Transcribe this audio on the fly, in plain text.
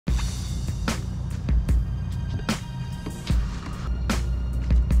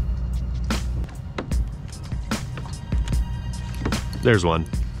There's one.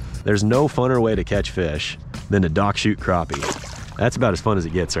 There's no funner way to catch fish than to dock shoot crappie. That's about as fun as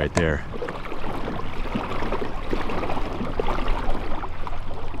it gets right there.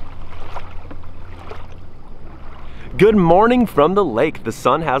 Good morning from the lake. The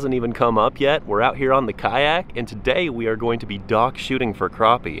sun hasn't even come up yet. We're out here on the kayak, and today we are going to be dock shooting for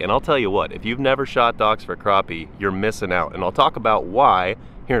crappie. And I'll tell you what, if you've never shot docks for crappie, you're missing out. And I'll talk about why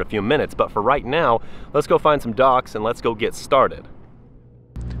here in a few minutes. But for right now, let's go find some docks and let's go get started.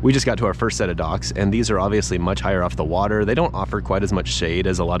 We just got to our first set of docks, and these are obviously much higher off the water. They don't offer quite as much shade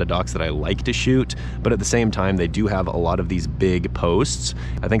as a lot of docks that I like to shoot, but at the same time, they do have a lot of these big posts.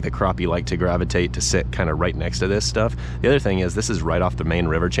 I think the crappie like to gravitate to sit kind of right next to this stuff. The other thing is this is right off the main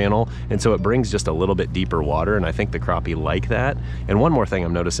river channel, and so it brings just a little bit deeper water, and I think the crappie like that. And one more thing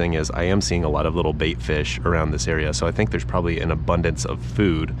I'm noticing is I am seeing a lot of little bait fish around this area, so I think there's probably an abundance of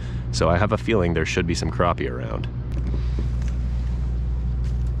food. So I have a feeling there should be some crappie around.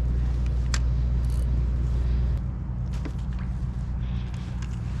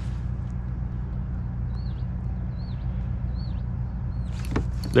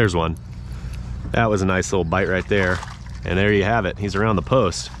 There's one. That was a nice little bite right there. And there you have it. He's around the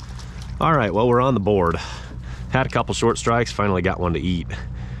post. All right, well, we're on the board. Had a couple short strikes, finally got one to eat.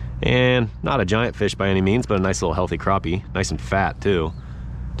 And not a giant fish by any means, but a nice little healthy crappie. Nice and fat too.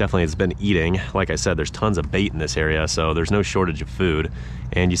 Definitely has been eating. Like I said, there's tons of bait in this area, so there's no shortage of food.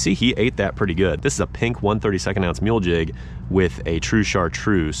 And you see he ate that pretty good. This is a pink 1/32 ounce mule jig with a true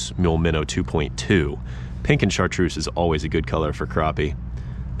chartreuse Mule minnow 2.2. Pink and chartreuse is always a good color for crappie.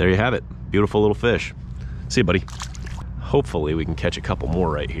 There you have it. Beautiful little fish. See you, buddy. Hopefully we can catch a couple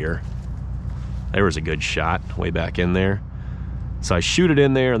more right here. There was a good shot way back in there. So I shoot it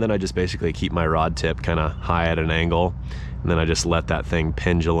in there, and then I just basically keep my rod tip kind of high at an angle, and then I just let that thing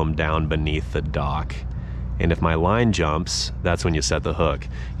pendulum down beneath the dock. And if my line jumps, that's when you set the hook.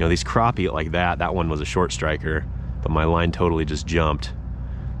 You know, these crappie like that one was a short striker, but my line totally just jumped.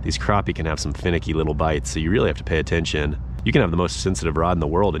 These crappie can have some finicky little bites, so you really have to pay attention. You can have the most sensitive rod in the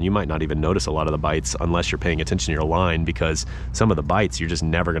world and you might not even notice a lot of the bites unless you're paying attention to your line, because some of the bites you're just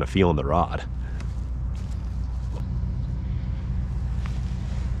never gonna feel in the rod.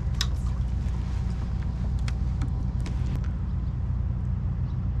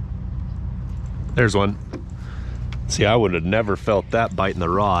 There's one. See, I would have never felt that bite in the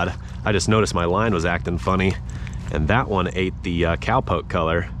rod. I just noticed my line was acting funny, and that one ate the cowpoke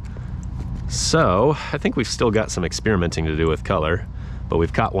color. So I think we've still got some experimenting to do with color, but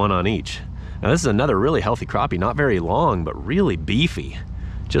we've caught one on each. Now this is another really healthy crappie, not very long, but really beefy.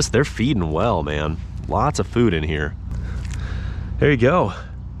 Just, they're feeding well, man. Lots of food in here. There you go.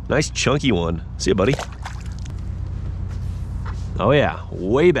 Nice chunky one. See ya, buddy. Oh yeah,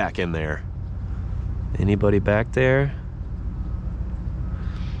 way back in there. Anybody back there?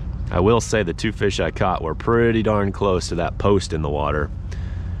 I will say the two fish I caught were pretty darn close to that post in the water.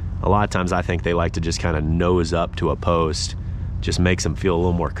 A lot of times I think they like to just kind of nose up to a post, just makes them feel a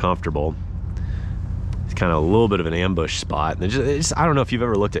little more comfortable. It's kind of a little bit of an ambush spot. And I don't know if you've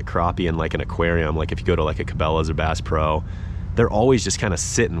ever looked at crappie in like an aquarium, like if you go to like a Cabela's or Bass Pro, they're always just kind of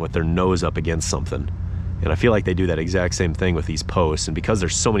sitting with their nose up against something. And I feel like they do that exact same thing with these posts. And because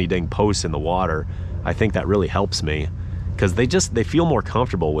there's so many dang posts in the water, I think that really helps me, because they feel more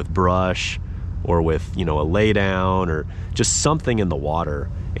comfortable with brush or with, you know, a lay down or just something in the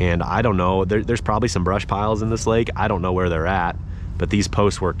water. And I don't know, there's probably some brush piles in this lake. I don't know where they're at, but these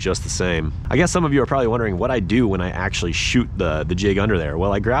posts work just the same. I guess some of you are probably wondering what I do when I actually shoot the jig under there.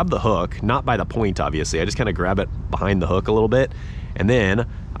 Well, I grab the hook, not by the point, obviously. I just kind of grab it behind the hook a little bit, and then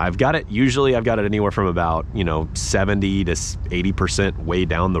usually I've got it anywhere from about, you know, 70 to 80% way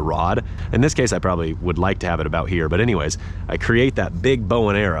down the rod. In this case, I probably would like to have it about here, but anyways, I create that big bow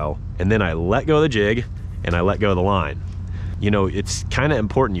and arrow, and then I let go of the jig and I let go of the line. You know, it's kind of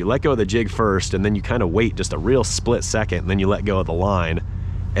important. You let go of the jig first, and then you kind of wait just a real split second, and then you let go of the line,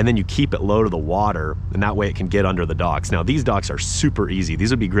 and then you keep it low to the water, and that way it can get under the docks. Now, these docks are super easy.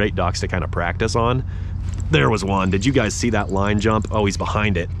 These would be great docks to kind of practice on. There was one. Did you guys see that line jump? Oh, he's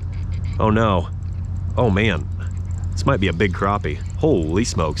behind it. Oh no. Oh man. This might be a big crappie. Holy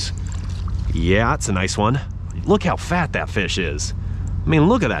smokes. Yeah, it's a nice one. Look how fat that fish is. I mean,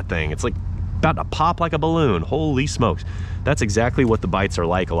 look at that thing. It's like about to pop like a balloon. Holy smokes. That's exactly what the bites are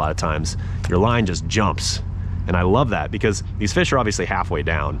like a lot of times. Your line just jumps. And I love that, because these fish are obviously halfway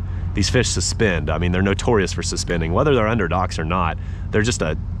down. These fish suspend. I mean, they're notorious for suspending. Whether they're under docks or not, they're just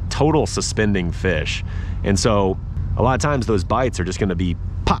a total suspending fish. And so a lot of times those bites are just gonna be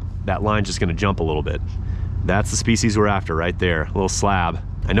pop, that line's just gonna jump a little bit. That's the species we're after right there, a little slab.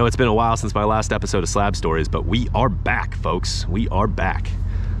 I know it's been a while since my last episode of Slab Stories, but we are back, folks. We are back.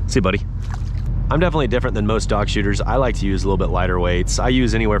 See you, buddy. I'm definitely different than most dog shooters. I like to use a little bit lighter weights. I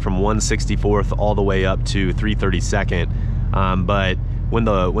use anywhere from 1/64 all the way up to 3/32. But when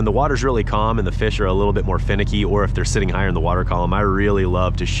the water's really calm and the fish are a little bit more finicky, or if they're sitting higher in the water column, I really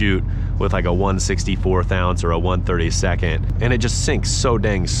love to shoot with like a 1/64 ounce or a 1/32. And it just sinks so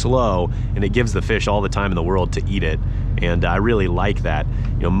dang slow, and it gives the fish all the time in the world to eat it. And I really like that.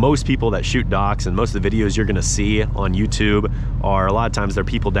 You know, most people that shoot docks, and most of the videos you're gonna see on YouTube are, a lot of times they're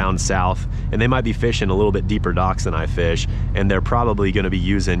people down south, and they might be fishing a little bit deeper docks than I fish, and they're probably gonna be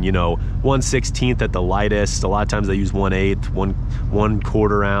using, you know, 1/16 at the lightest. A lot of times they use 1/8,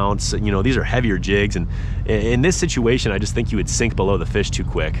 1/4 ounce. You know, these are heavier jigs, and in this situation, I just think you would sink below the fish too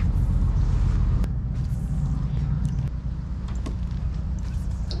quick.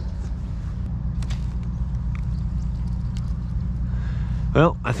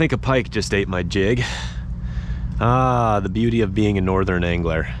 Well, I think a pike just ate my jig. Ah, the beauty of being a northern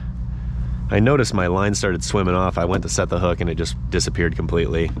angler. I noticed my line started swimming off. I went to set the hook and it just disappeared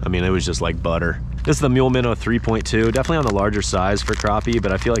completely. I mean, it was just like butter. This is the Mule Minnow 3.2, definitely on the larger size for crappie,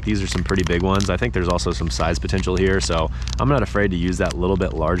 but I feel like these are some pretty big ones. I think there's also some size potential here, so I'm not afraid to use that little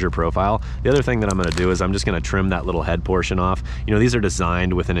bit larger profile. The other thing that I'm gonna do is I'm just gonna trim that little head portion off. You know, these are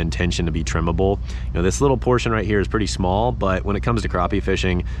designed with an intention to be trimmable. You know, this little portion right here is pretty small, but when it comes to crappie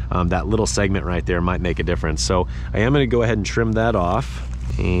fishing, that little segment right there might make a difference. So I am gonna go ahead and trim that off.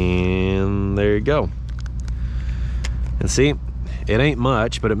 And there you go. And see, it ain't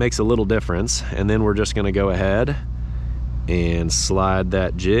much, but it makes a little difference. And then we're just gonna go ahead and slide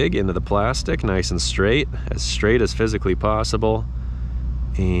that jig into the plastic nice and straight as physically possible,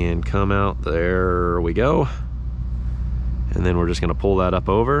 and come out. There we go. And then we're just gonna pull that up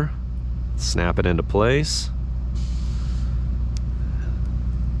over, snap it into place.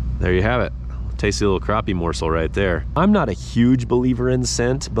 There you have it. Tasty little crappie morsel right there. I'm not a huge believer in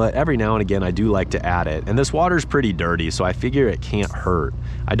scent, but every now and again I do like to add it. And this water's pretty dirty, so I figure it can't hurt.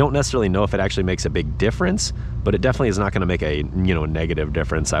 I don't necessarily know if it actually makes a big difference, but it definitely is not gonna make a, you know, negative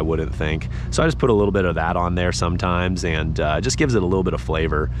difference, I wouldn't think. So I just put a little bit of that on there sometimes, and just gives it a little bit of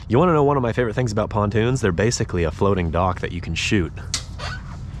flavor. You wanna know one of my favorite things about pontoons? They're basically a floating dock that you can shoot.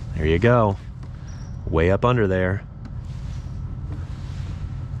 There you go, way up under there.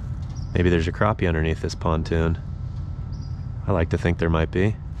 Maybe there's a crappie underneath this pontoon. I like to think there might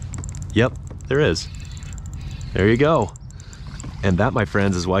be. Yep, there is. There you go. And that, my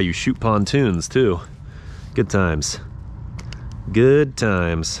friends, is why you shoot pontoons too. Good times. Good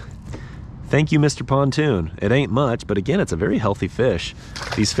times. Thank you, Mr. Pontoon. It ain't much, but again, it's a very healthy fish.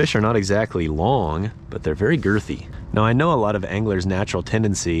 These fish are not exactly long, but they're very girthy. Now, I know a lot of anglers' natural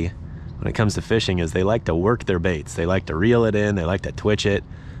tendency when it comes to fishing is they like to work their baits. They like to reel it in, they like to twitch it.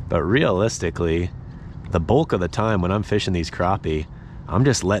 But realistically, the bulk of the time when I'm fishing these crappie, I'm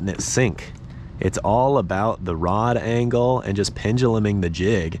just letting it sink. It's all about the rod angle and just penduluming the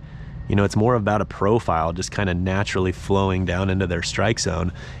jig. You know, it's more about a profile just kind of naturally flowing down into their strike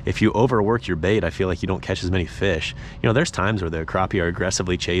zone. If you overwork your bait, I feel like you don't catch as many fish. You know, there's times where the crappie are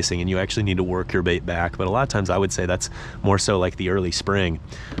aggressively chasing and you actually need to work your bait back, but a lot of times I would say that's more so like the early spring.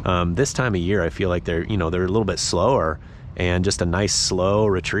 This time of year, I feel like they're, you know, they're a little bit slower, and just a nice slow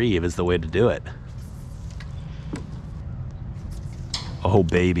retrieve is the way to do it. Oh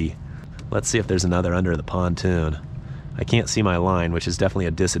baby. Let's see if there's another under the pontoon. I can't see my line, which is definitely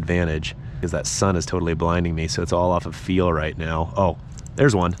a disadvantage because that sun is totally blinding me, so it's all off of feel right now. Oh,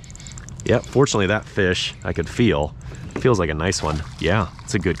 there's one. Yep, fortunately that fish I could feel. Feels like a nice one. Yeah,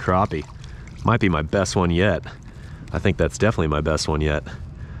 it's a good crappie. Might be my best one yet. I think that's definitely my best one yet.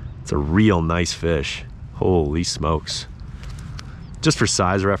 It's a real nice fish. Holy smokes. Just for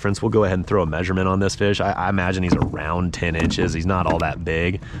size reference, we'll go ahead and throw a measurement on this fish. I imagine he's around 10 inches. He's not all that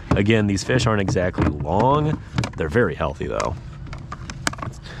big. Again, these fish aren't exactly long. They're very healthy though.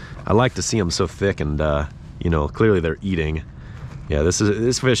 I like to see them so thick and, you know, clearly they're eating. Yeah,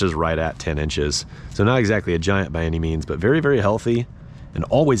 this fish is right at 10 inches. So not exactly a giant by any means, but very, very healthy and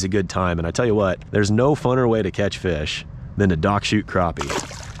always a good time. And I tell you what, there's no funner way to catch fish than to dock shoot crappie.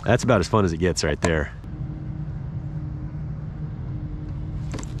 That's about as fun as it gets right there.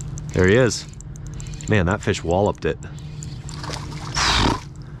 There he is. Man, that fish walloped it.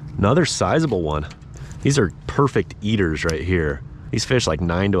 Another sizable one. These are perfect eaters right here. These fish like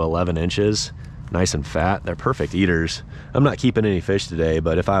 9 to 11 inches, nice and fat. They're perfect eaters. I'm not keeping any fish today,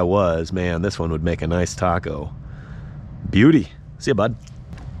 but if I was, man, this one would make a nice taco. Beauty. See ya, bud.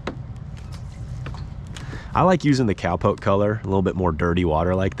 I like using the cowpoke color, a little bit more dirty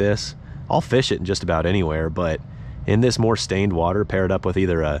water like this. I'll fish it in just about anywhere, but in this more stained water paired up with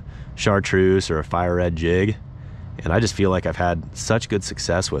either a chartreuse or a fire red jig. And I just feel like I've had such good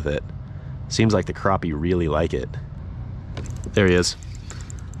success with it. Seems like the crappie really like it. There he is.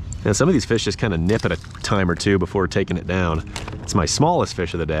 And some of these fish just kind of nip at a time or two before taking it down. It's my smallest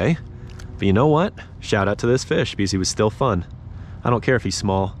fish of the day. But you know what? Shout out to this fish because he was still fun. I don't care if he's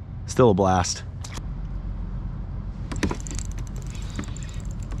small, still a blast.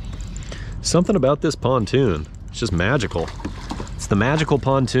 Something about this pontoon, it's just magical. It's the magical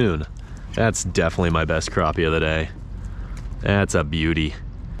pontoon. That's definitely my best crappie of the day. That's a beauty.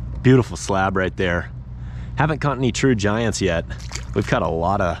 Beautiful slab right there. Haven't caught any true giants yet. We've caught a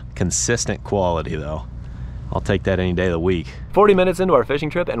lot of consistent quality though. I'll take that any day of the week. 40 minutes into our fishing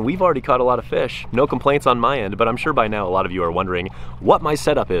trip and we've already caught a lot of fish. No complaints on my end, but I'm sure by now a lot of you are wondering what my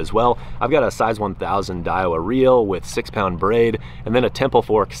setup is. Well, I've got a size 1000 Daiwa reel with 6-pound braid and then a Temple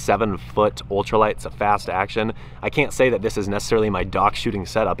Fork 7-foot ultralight. It's a fast action. I can't say that this is necessarily my dock shooting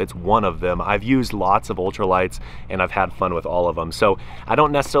setup. It's one of them. I've used lots of ultralights and I've had fun with all of them. So I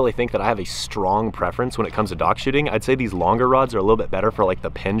don't necessarily think that I have a strong preference when it comes to dock shooting. I'd say these longer rods are a little bit better for like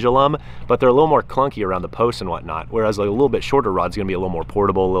the pendulum, but they're a little more clunky around the post and whatnot, whereas like a little bit shorter rod's gonna be a little more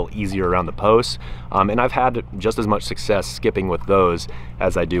portable, a little easier around the posts. And I've had just as much success skipping with those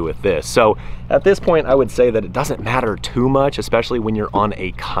as I do with this. So at this point, I would say that it doesn't matter too much, especially when you're on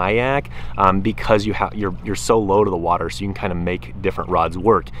a kayak, because you're so low to the water, so you can kind of make different rods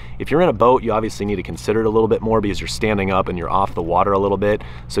work. If you're in a boat, you obviously need to consider it a little bit more because you're standing up and you're off the water a little bit.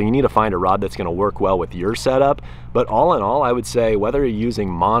 So you need to find a rod that's gonna work well with your setup. But all in all, I would say whether you're using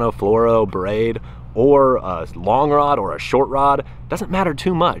mono, fluoro, braid, or a long rod or a short rod, doesn't matter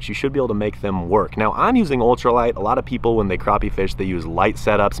too much. You should be able to make them work. Now I'm using ultralight. A lot of people when they crappie fish, they use light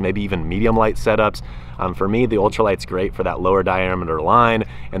setups, maybe even medium light setups. For me, the ultralight's great for that lower diameter line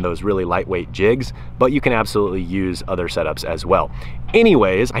and those really lightweight jigs, but you can absolutely use other setups as well.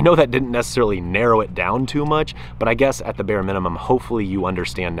 Anyways, I know that didn't necessarily narrow it down too much, but I guess at the bare minimum, hopefully you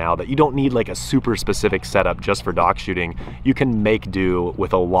understand now that you don't need like a super specific setup just for dock shooting. You can make do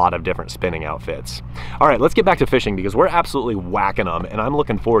with a lot of different spinning outfits. All right, let's get back to fishing because we're absolutely whacking them and I'm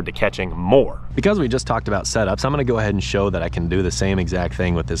looking forward to catching more. Because we just talked about setups, I'm gonna go ahead and show that I can do the same exact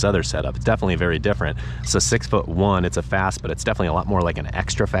thing with this other setup. It's definitely very different. It's a 6'1", it's a fast, but it's definitely a lot more like an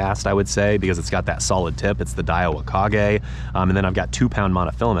extra fast, I would say, because it's got that solid tip. It's the Daiwa Kage, and then I've got 2-pound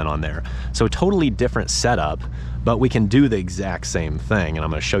monofilament on there. So totally different setup, but we can do the exact same thing, and I'm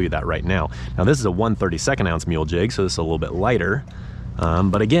gonna show you that right now. Now this is a 1/32 ounce mule jig, so this is a little bit lighter,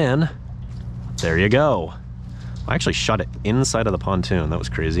 but again, there you go. I actually shot it inside of the pontoon. That was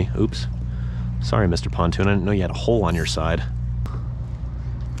crazy. Oops. Sorry, Mr. Pontoon, I didn't know you had a hole on your side.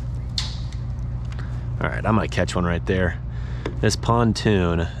 All right, I'm gonna catch one right there. This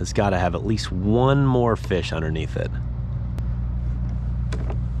pontoon has gotta have at least one more fish underneath it.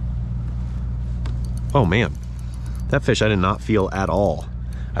 Oh man, that fish I did not feel at all.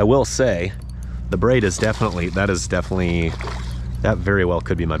 I will say, the braid is definitely, that very well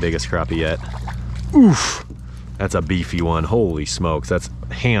could be my biggest crappie yet. Oof, that's a beefy one, holy smokes. That's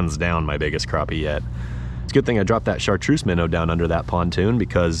hands down my biggest crappie yet. It's a good thing I dropped that chartreuse minnow down under that pontoon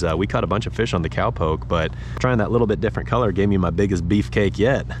because we caught a bunch of fish on the cowpoke, but trying that little bit different color gave me my biggest beefcake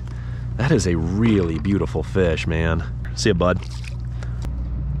yet. That is a really beautiful fish, man. See ya, bud.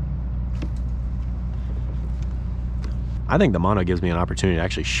 I think the mono gives me an opportunity to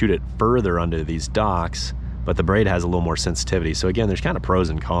actually shoot it further under these docks, but the braid has a little more sensitivity. So again, there's kind of pros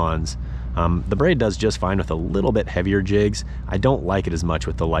and cons. The braid does just fine with a little bit heavier jigs. I don't like it as much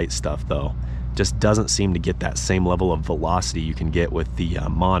with the light stuff though. Just doesn't seem to get that same level of velocity you can get with the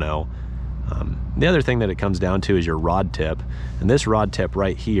mono. The other thing that it comes down to is your rod tip. And this rod tip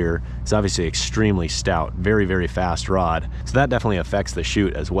right here is obviously extremely stout, very, very fast rod. So that definitely affects the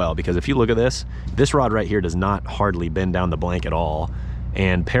shoot as well, because if you look at this rod right here does not hardly bend down the blank at all.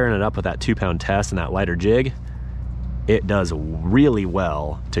 And pairing it up with that 2-pound test and that lighter jig, it does really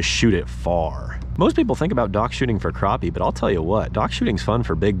well to shoot it far. Most people think about dock shooting for crappie, but I'll tell you what, dock shooting's fun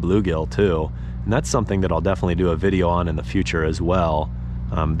for big bluegill too. And that's something that I'll definitely do a video on in the future as well.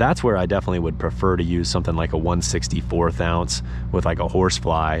 That's where I definitely would prefer to use something like a 1/64 ounce with like a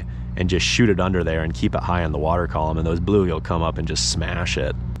horsefly and just shoot it under there and keep it high on the water column, and those bluegill come up and just smash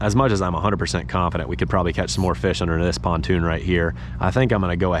it. As much as I'm 100% confident we could probably catch some more fish under this pontoon right here, I think I'm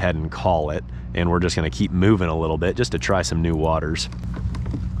gonna go ahead and call it, and we're just gonna keep moving a little bit just to try some new waters.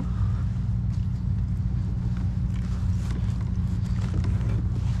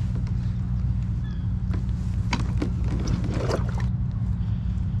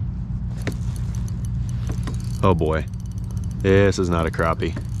 Oh boy, this is not a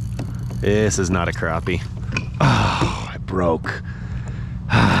crappie. This is not a crappie. Oh. broke.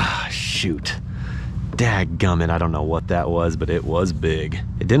 Ah, shoot. Dadgummit, I don't know what that was, but it was big.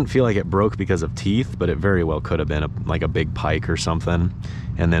 It didn't feel like it broke because of teeth, but it very well could have been like a big pike or something.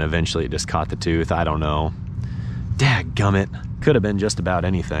 And then eventually it just caught the tooth, I don't know. Dadgummit, could have been just about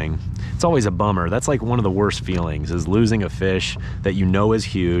anything. It's always a bummer. That's like one of the worst feelings, is losing a fish that you know is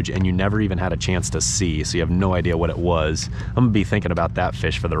huge and you never even had a chance to see, so you have no idea what it was. I'm gonna be thinking about that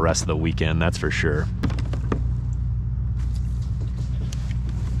fish for the rest of the weekend, that's for sure.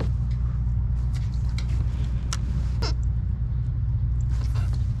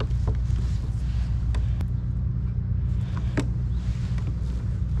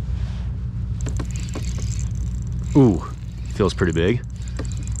 Ooh, feels pretty big.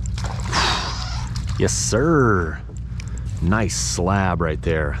 Yes, sir. Nice slab right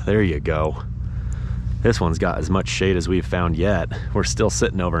there. There you go. This one's got as much shade as we've found yet. We're still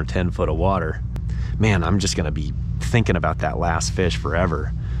sitting over 10 foot of water. Man, I'm just gonna be thinking about that last fish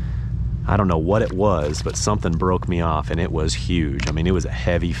forever. I don't know what it was, but something broke me off and it was huge. I mean, it was a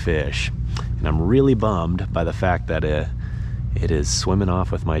heavy fish. And I'm really bummed by the fact that it is swimming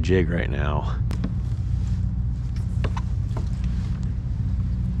off with my jig right now.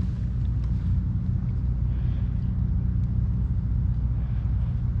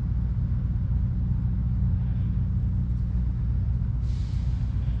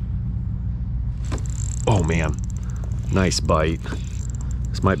 Oh man, nice bite.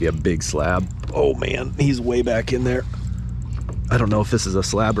 This might be a big slab. Oh man, he's way back in there. I don't know if this is a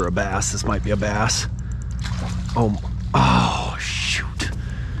slab or a bass. This might be a bass. Oh shoot.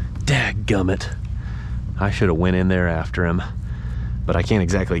 Dadgummit. I should have went in there after him. But I can't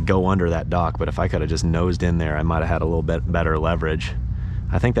exactly go under that dock, but if I could have just nosed in there, I might have had a little bit better leverage.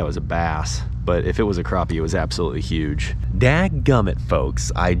 I think that was a bass, but if it was a crappie, it was absolutely huge. Dadgummit, folks,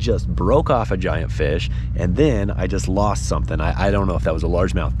 I just broke off a giant fish, and then I just lost something. I don't know if that was a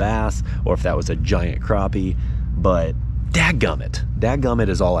largemouth bass or if that was a giant crappie, but dadgummit. Dadgummit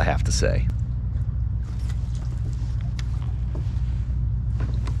is all I have to say.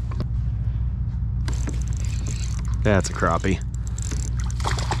 That's a crappie.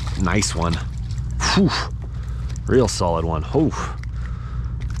 Nice one. Whew. Real solid one. Whew.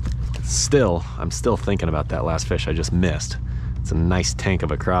 I'm still thinking about that last fish I just missed. It's a nice tank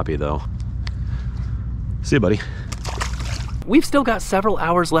of a crappie though. See you, buddy. We've still got several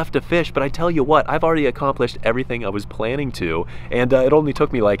hours left to fish, but I tell you what, I've already accomplished everything I was planning to, and it only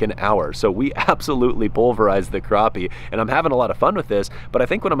took me like an hour. So we absolutely pulverized the crappie, and I'm having a lot of fun with this. But I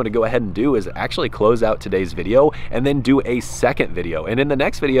think what I'm gonna go ahead and do is actually close out today's video and then do a second video. And in the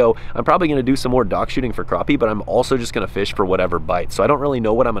next video, I'm probably gonna do some more dock shooting for crappie, but I'm also just gonna fish for whatever bites. So I don't really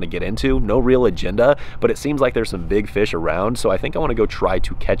know what I'm gonna get into, no real agenda, but it seems like there's some big fish around, so I think I wanna go try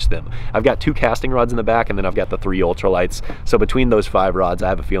to catch them. I've got 2 casting rods in the back, and then I've got the 3 ultralights. So between those 5 rods, I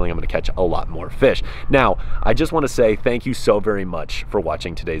have a feeling I'm gonna catch a lot more fish. Now, I just wanna say thank you so very much for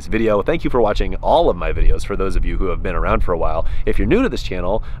watching today's video. Thank you for watching all of my videos, for those of you who have been around for a while. If you're new to this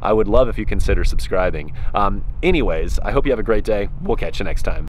channel, I would love if you consider subscribing. Anyways, I hope you have a great day. We'll catch you next time.